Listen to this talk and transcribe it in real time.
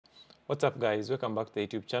What's up guys, welcome back to the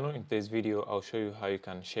YouTube channel. In today's video I'll show you how you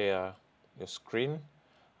can share your screen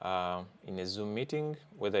in a Zoom meeting,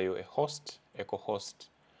 whether you're a host, a co-host,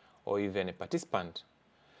 or even a participant.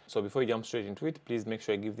 So before you jump straight into it, please make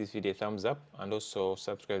sure you give this video a thumbs up and also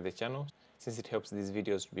subscribe to the channel, since it helps these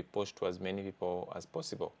videos to be pushed to as many people as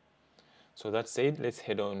possible. So that said, let's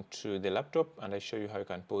head on to the laptop and I show you how you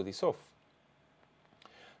can pull this off.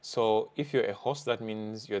 So if you're a host, that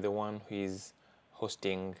means you're the one who is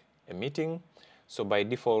hosting a meeting. So by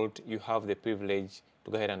default, you have the privilege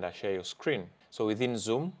to go ahead and share your screen. So within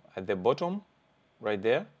Zoom, at the bottom, right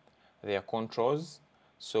there are controls.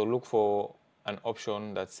 So look for an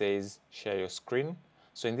option that says share your screen.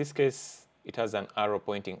 So in this case, it has an arrow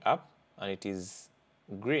pointing up and it is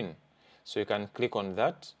green. So you can click on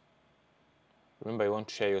that. Remember, you want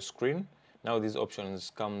to share your screen. Now these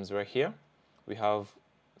options comes right here. We have,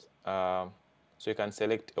 so you can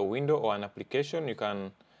select a window or an application. You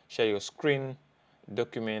can share your screen,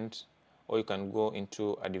 document, or you can go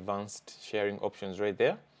into advanced sharing options right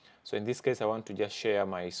there. So in this case, I want to just share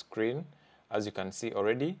my screen. As you can see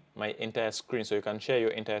already, my entire screen. So you can share your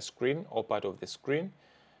entire screen or part of the screen.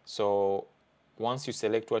 So once you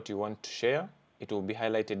select what you want to share, it will be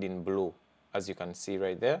highlighted in blue, as you can see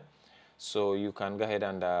right there. So you can go ahead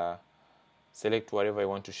and select whatever I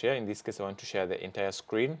want to share. In this case, I want to share the entire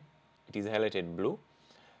screen. It is highlighted blue.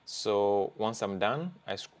 So once I'm done,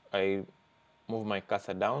 I move my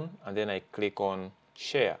cursor down and then I click on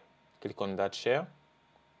share. Click on that share.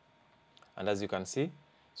 And as you can see,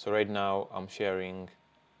 so right now I'm sharing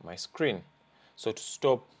my screen. So to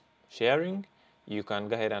stop sharing, you can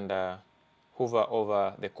go ahead and hover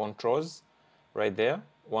over the controls right there.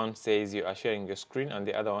 One says you are sharing your screen and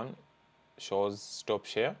the other one shows stop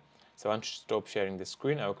share. So I want to stop sharing the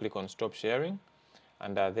screen. I will click on stop sharing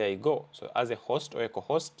and there you go. So as a host or a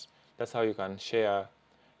co-host, that's how you can share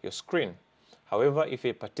your screen. However, if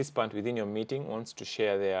a participant within your meeting wants to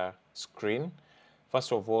share their screen,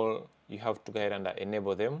 first of all, you have to go ahead and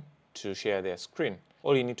enable them to share their screen.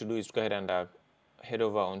 All you need to do is to go ahead and head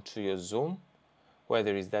over onto your Zoom, where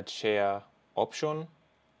there is that share option.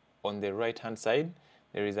 On the right hand side,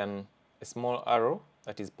 there is a small arrow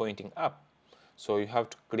that is pointing up. So you have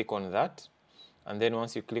to click on that. And then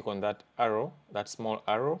once you click on that arrow, that small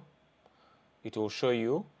arrow, it will show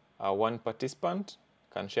you one participant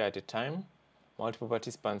can share at a time, multiple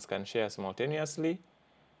participants can share simultaneously,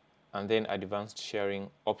 and then advanced sharing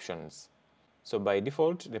options. So by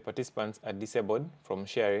default, the participants are disabled from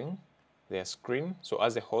sharing their screen. So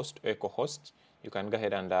as a host or a co-host, you can go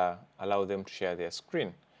ahead and allow them to share their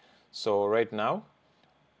screen. So right now,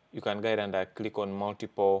 you can go ahead and click on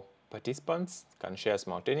multiple participants can share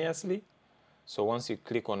simultaneously. So once you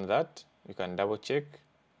click on that, you can double check.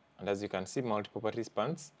 And as you can see, multiple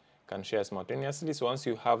participants can share simultaneously. So once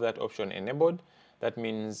you have that option enabled, that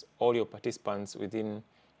means all your participants within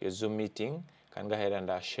your Zoom meeting can go ahead and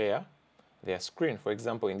share their screen. For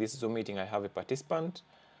example, in this Zoom meeting, I have a participant.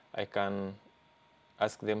 I can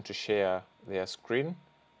ask them to share their screen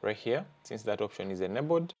right here, since that option is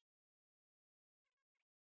enabled.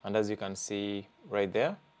 And as you can see right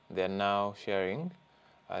there, they are now sharing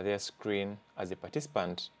their screen as a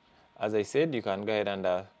participant. As I said, you can go ahead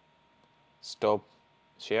and stop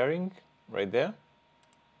sharing right there.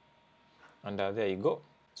 And there you go.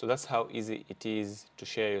 So that's how easy it is to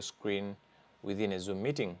share your screen within a Zoom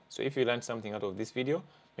meeting. So if you learned something out of this video,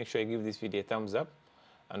 make sure you give this video a thumbs up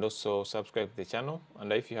and also subscribe to the channel.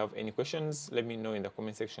 And if you have any questions, let me know in the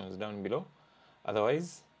comment sections down below.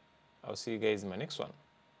 Otherwise, I'll see you guys in my next one.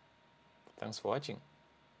 Thanks for watching.